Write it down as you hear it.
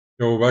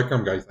Yo,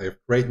 welcome guys, I have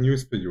great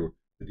news for you.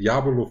 The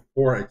Diablo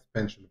 4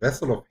 expansion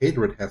Vessel of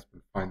Hatred has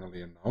been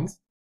finally announced.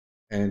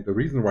 And the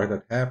reason why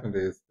that happened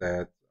is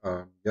that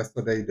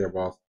yesterday there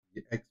was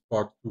the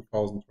Xbox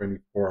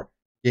 2024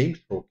 game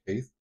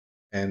showcase.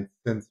 And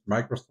since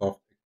Microsoft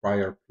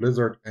acquired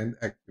Blizzard and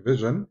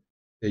Activision,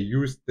 they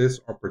used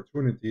this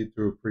opportunity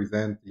to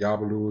present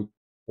Diablo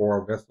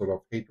 4 Vessel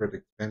of Hatred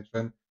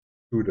expansion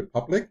to the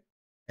public.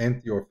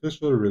 And the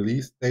official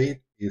release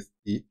date is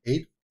the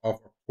 8th of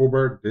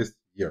October this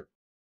year.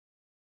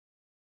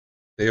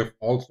 They have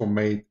also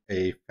made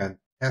a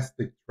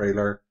fantastic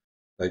trailer,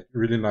 like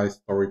really nice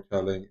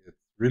storytelling. It's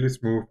really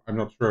smooth. I'm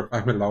not sure if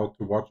I'm allowed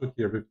to watch it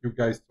here with you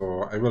guys,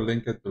 so I will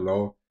link it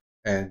below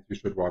and you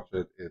should watch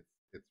it.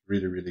 It's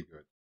really, really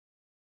good.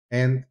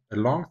 And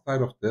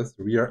alongside of this,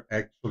 we are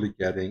actually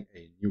getting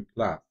a new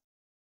class.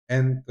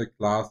 And the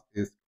class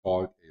is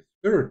called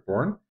a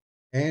Spiritborn,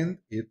 and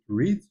it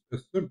reads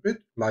a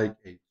bit like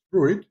a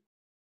druid.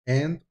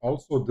 And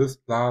also this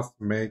class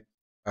makes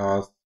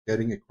us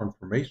getting a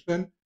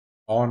confirmation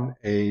on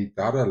a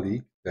data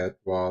leak that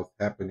was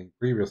happening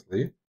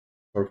previously.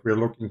 So if we're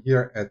looking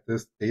here at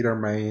this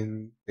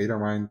Datamine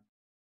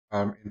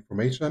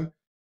information,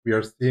 we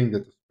are seeing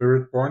that the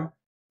Spiritborn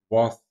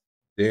was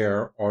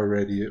there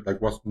already,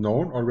 was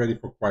known already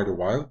for quite a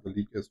while. The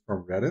leak is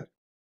from Reddit.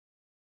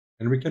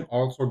 And we can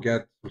also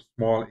get some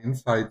small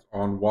insights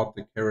on what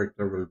the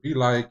character will be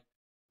like,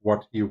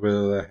 what he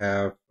will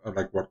have,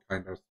 what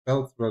kind of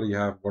spells will he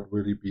have, what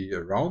will he be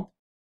around.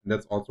 And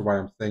that's also why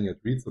I'm saying it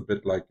reads a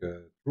bit like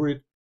a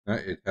druid.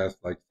 It has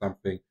like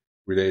something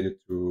related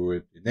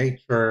to the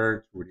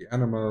nature, to the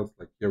animals.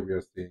 Like here we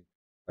are seeing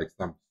like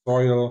some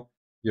soil.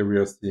 Here we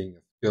are seeing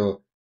a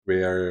skill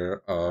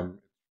where it's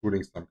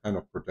shooting some kind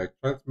of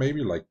projectiles,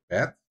 maybe like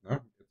bats. It's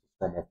a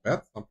form of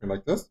bats, something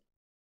like this.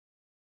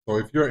 So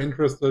if you're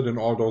interested in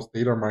all those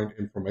data mined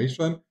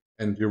information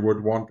and you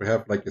would want to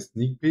have like a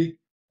sneak peek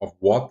of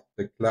what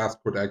the class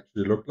could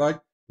actually look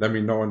like, let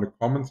me know in the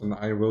comments and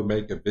I will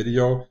make a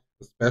video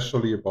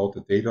especially about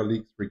the data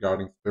leaks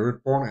regarding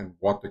Spiritborn and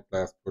what the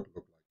class could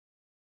look like.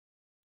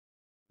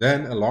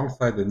 Then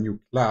alongside the new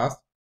class,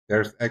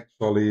 there's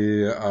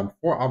actually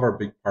 4 other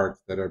big parts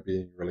that are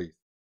being released.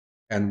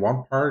 And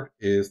one part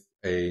is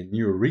a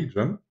new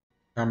region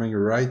coming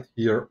right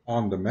here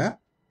on the map,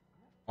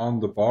 on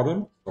the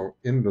bottom, so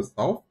in the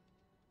south.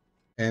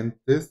 And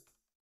this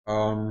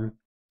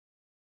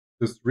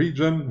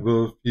region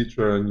will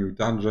feature new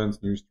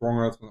dungeons, new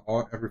strongholds, and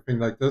everything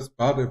like this,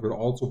 but it will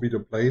also be the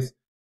place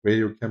where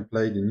you can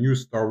play the new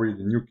story,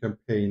 the new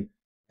campaign.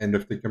 And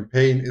if the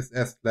campaign is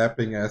as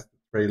slapping as the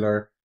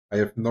trailer, I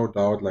have no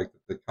doubt like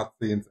the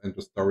cutscenes and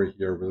the story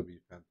here will be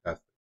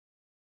fantastic.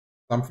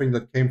 Something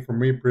that came for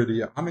me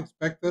pretty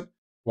unexpected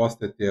was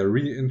that they're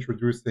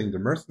reintroducing the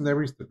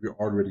mercenaries that we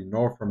already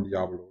know from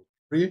Diablo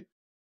 3,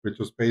 which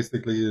was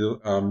basically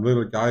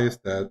little guys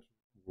that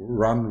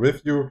run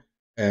with you,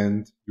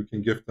 and you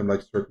can give them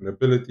like certain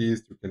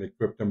abilities, you can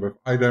equip them with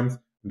items,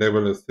 and they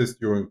will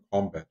assist you in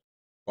combat.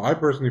 So I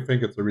personally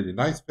think it's a really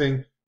nice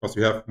thing, because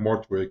you have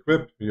more to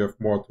equip, you have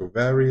more to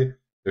vary,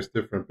 there's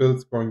different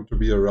builds going to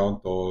be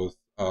around those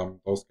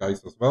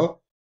guys as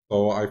well.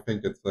 So I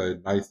think it's a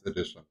nice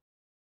addition.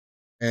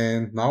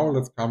 And now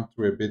let's come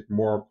to a bit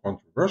more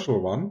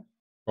controversial one,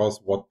 because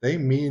what they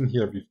mean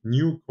here with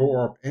new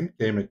co-op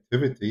endgame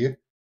activity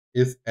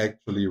is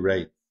actually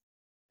raids.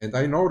 And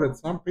I know that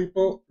some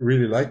people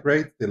really like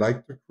raids, they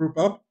like to group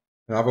up,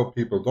 and other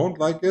people don't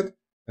like it.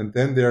 And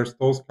then there's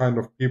those kind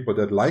of people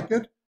that like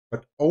it,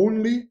 but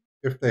only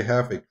if they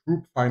have a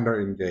group finder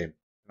in game.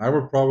 And I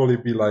would probably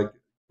be like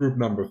group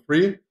number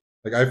 3.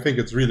 Like I think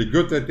it's really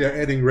good that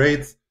they're adding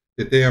raids,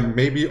 that they are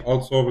maybe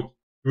also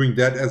doing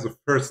that as a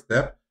first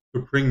step to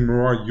bring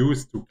more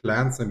use to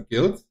clans and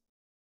guilds.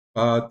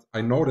 But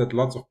I know that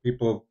lots of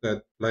people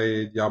that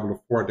play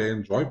Diablo 4, they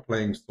enjoy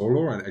playing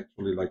solo and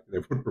actually like they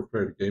would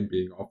prefer the game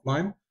being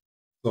offline.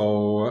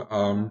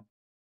 So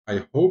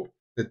I hope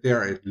that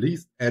they're at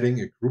least adding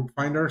a group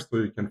finder so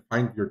you can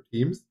find your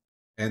teams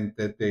and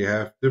that they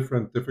have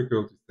different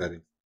difficulty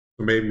settings.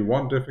 So maybe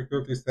one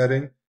difficulty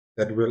setting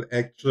that will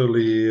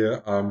actually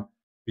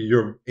be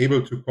you're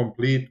able to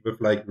complete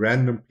with like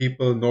random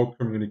people, no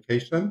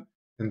communication.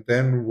 And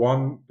then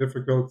one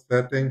difficult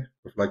setting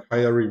with like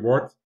higher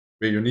rewards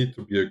where you need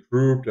to be a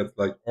group that's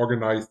like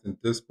organized in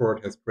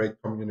Discord, has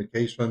great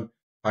communication,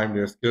 time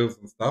their skills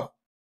and stuff.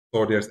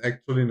 So there's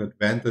actually an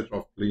advantage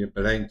of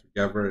playing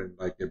together in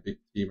like a big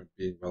team and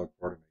being well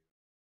coordinated.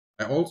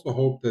 I also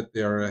hope that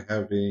they are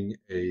having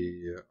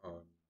a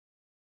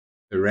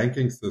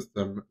ranking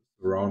system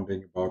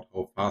surrounding about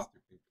how fast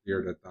you can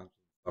clear that dungeon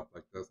and stuff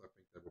like this. I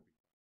think that would be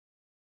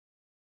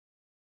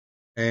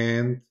fun.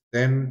 And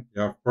then,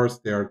 yeah, of course,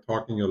 they are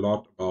talking a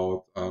lot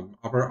about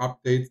other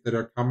updates that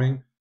are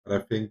coming. But I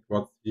think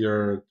what's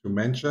here to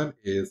mention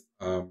is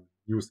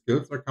new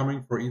skills are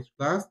coming for each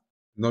class.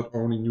 Not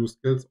only new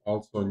skills,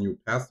 also new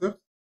passives.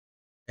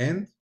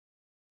 And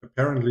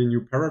apparently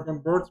new Paragon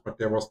boards, but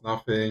there was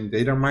nothing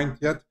data mined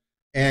yet.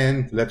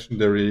 And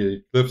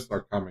legendary glyphs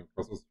are coming,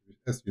 because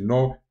as you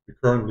know, we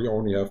currently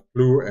only have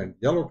blue and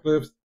yellow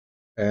cliffs.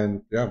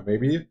 And yeah,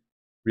 maybe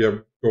we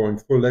are going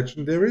full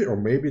legendary, or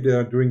maybe they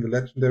are doing the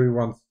legendary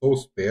ones so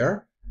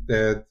spare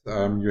that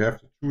you have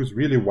to choose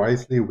really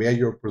wisely where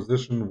you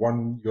position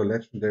your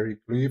legendary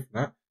cleave.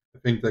 I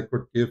think that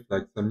could give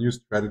like some new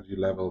strategy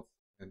levels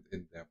and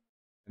in depth.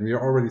 And we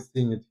are already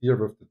seeing it here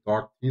with the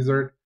dog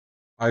teaser.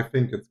 I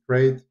think it's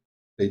great.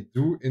 They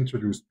do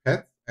introduce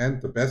pets,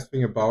 and the best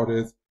thing about it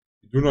is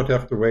you do not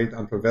have to wait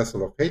until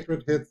Vessel of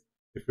Hatred hits.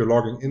 If you're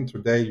logging in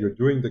today, you're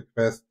doing the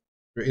quest,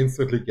 you're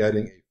instantly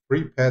getting a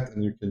free pet,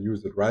 and you can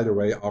use it right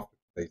away after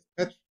today's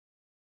patch.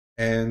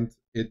 And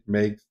it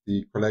makes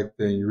the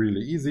collecting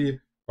really easy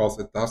because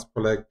it does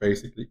collect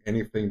basically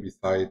anything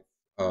besides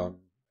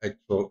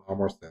actual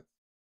armor sets.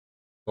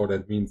 So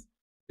that means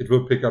it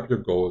will pick up your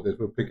gold, it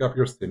will pick up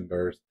your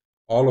cinders,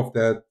 all of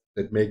that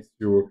makes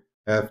you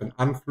have an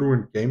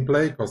unfluent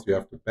gameplay because you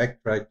have to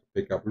backtrack to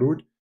pick up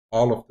loot.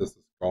 All of this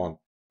is gone.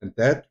 And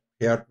that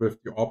paired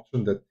with the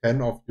option that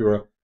 10 of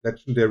your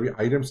legendary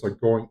items are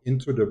going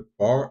into the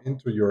bar,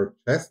 into your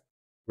chest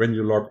when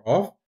you log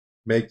off,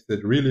 makes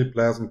it really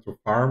pleasant to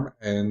farm.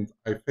 And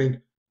I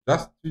think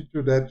just due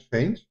to that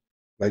change,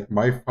 like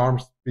my farm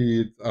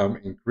speed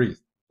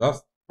increased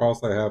just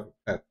because I have a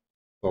pet.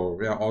 So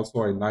yeah,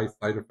 also a nice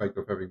side effect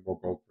of having more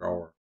gold per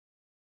hour.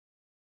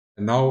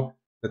 And now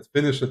let's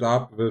finish it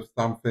up with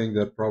something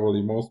that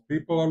probably most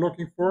people are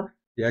looking for,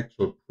 the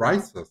actual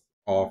prices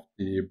of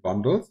the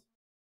bundles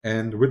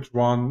and which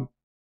one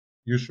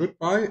you should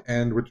buy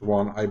and which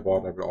one I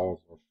bought. I will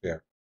also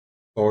share.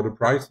 So the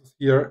prices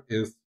here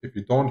is, if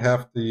you don't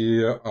have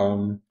the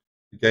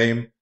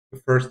game, the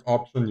first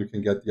option, you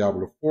can get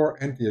Diablo 4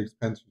 and the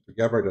expansion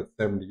together. That's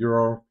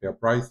 €70, fair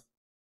price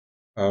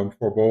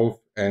for both.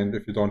 And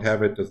if you don't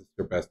have it, this is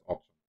your best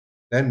option.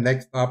 Then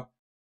next up,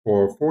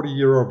 for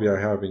 €40, we are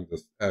having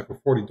this, for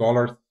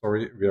 $40,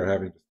 sorry, we are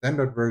having the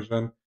standard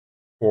version.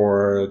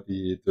 For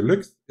the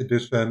deluxe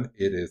edition,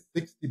 it is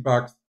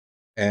 $60.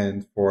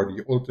 And for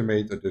the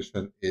ultimate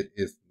edition, it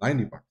is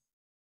 $90.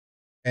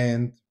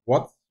 And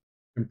what's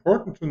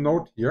important to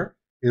note here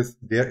is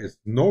there is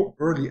no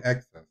early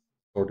access.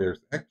 So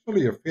there's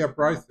actually a fair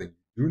pricing.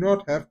 You do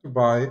not have to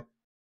buy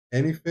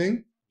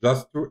anything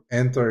just to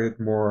enter it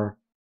more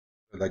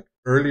like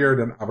earlier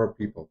than other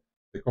people.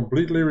 They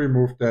completely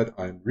removed that.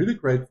 I'm really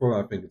grateful.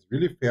 I think it's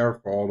really fair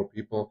for all the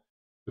people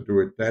to do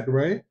it that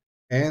way.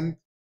 And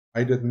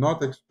I did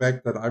not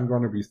expect that I'm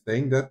going to be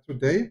saying that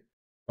today,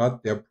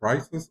 but their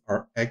prices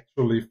are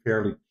actually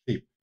fairly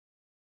cheap.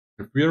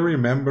 If we're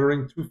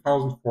remembering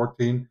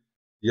 2014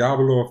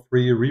 Diablo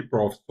 3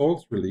 Reaper of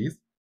Souls release,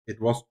 it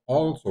was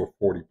also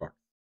 $40.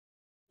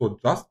 So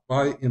just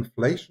by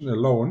inflation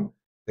alone,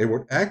 they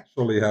would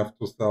actually have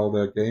to sell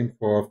their game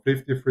for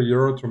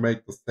 €53 to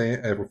make the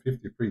same, for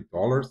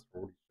 $53.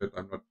 Holy shit,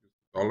 I'm not used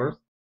to dollars.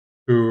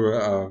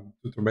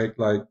 To make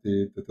like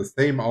the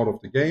same out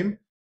of the game.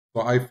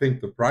 So I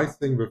think the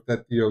pricing with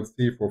that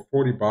DLC for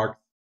 $40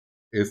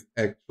 is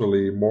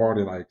actually more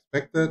than I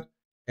expected.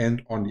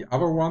 And on the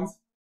other ones,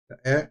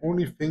 the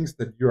only things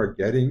that you are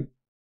getting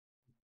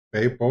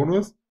pay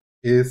bonus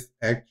is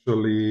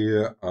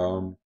actually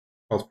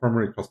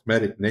primary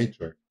cosmetic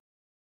nature.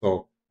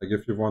 So like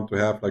if you want to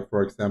have, like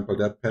for example,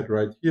 that pet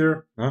right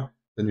here,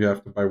 then you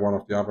have to buy one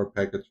of the other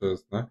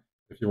packages.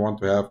 If you want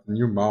to have the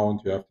new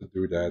mount, you have to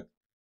do that.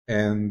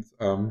 And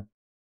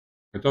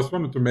I just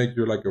wanted to make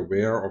you like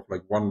aware of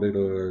like one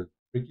little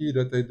tricky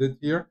that they did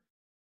here.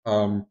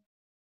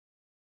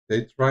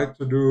 They tried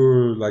to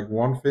do like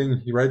one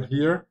thing right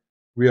here.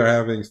 We are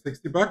having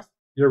 $60.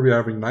 Here we are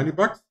having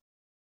 $90.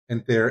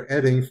 And they're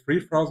adding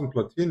 3,000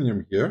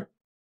 platinum here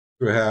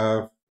to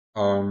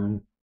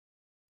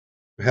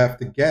have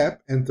the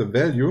gap and the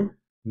value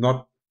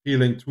not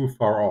feeling too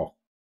far off.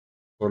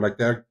 So like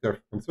they're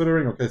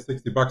considering, okay,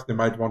 $60, they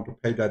might want to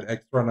pay that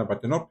extra now,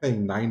 but they're not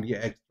paying 90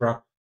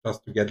 extra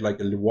just to get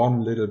like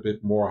one little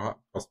bit more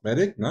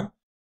cosmetic.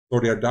 So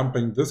they're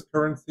dumping this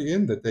currency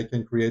in that they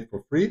can create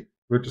for free,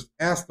 which is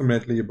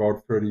estimately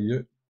about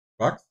 $30.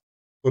 So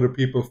the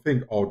people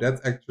think, oh,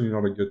 that's actually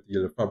not a good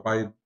deal. If I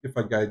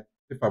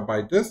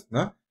buy this,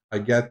 I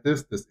get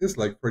this. This is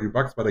like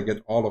 $30, but I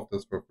get all of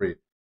this for free.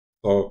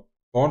 So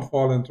don't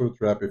fall into a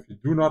trap. If you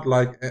do not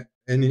like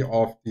any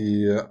of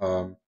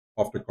the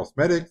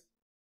cosmetics,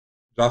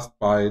 just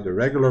buy the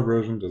regular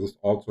version. This is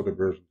also the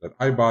version that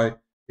I buy.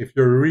 If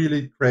you're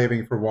really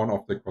craving for one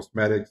of the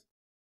cosmetics,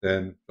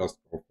 then just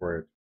go for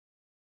it.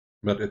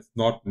 But it's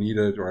not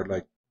needed or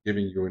like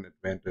giving you an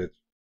advantage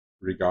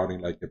regarding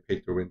like a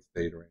pay-to-win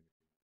state or anything.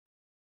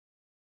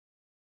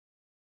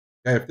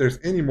 Yeah, if there's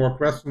any more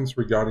questions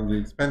regarding the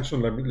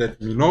expansion, let me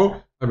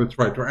know. I will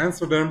try to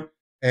answer them.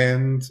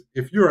 And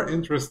if you are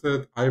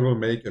interested, I will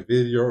make a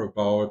video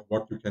about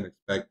what you can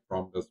expect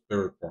from the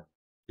Spirit Born.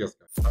 Cheers,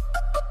 guys.